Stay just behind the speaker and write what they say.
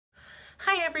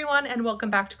everyone, and welcome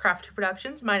back to CarafeTea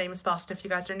Productions. My name is Bostyn if you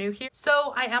guys are new here.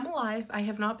 So I am alive. I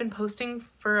have not been posting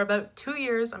for about 2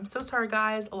 years. I'm so sorry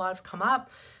guys, a lot have come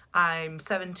up. I'm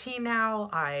 17 now.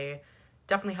 I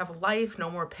definitely have a life,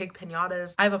 no more pig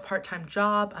pinatas. I have a part-time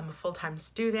job. I'm a full-time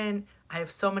student. I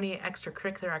have so many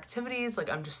extracurricular activities.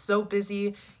 Like, I'm just so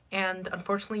busy, and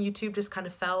unfortunately YouTube just kind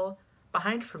of fell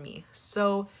behind for me.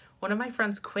 So one of my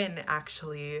friends, Quinn,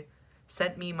 actually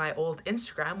sent me my old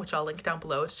Instagram, which I'll link down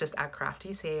below. It's just at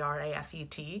CarafeTea,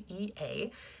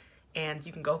 C-A-R-A-F-E-T-E-A, and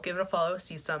you can go give it a follow,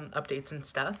 see some updates and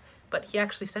stuff. But he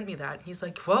actually sent me that. He's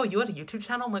like, whoa, you had a YouTube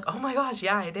channel? I'm like, oh my gosh,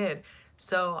 yeah, I did.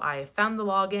 So I found the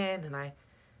login and I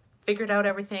figured out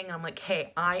everything, and I'm like,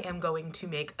 hey, I am going to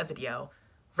make a video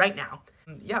right now.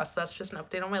 Yeah, so that's just an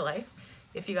update on my life.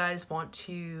 If you guys want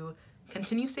to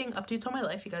continue seeing updates on my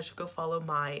life, you guys should go follow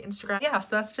my Instagram. Yeah,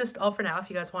 so that's just all for now. If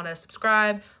you guys want to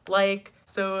subscribe, like,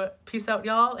 so peace out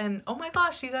y'all. And oh my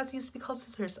gosh, you guys used to be called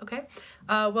Scissors. Okay,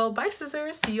 well, bye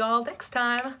Scissors, see y'all next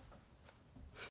time.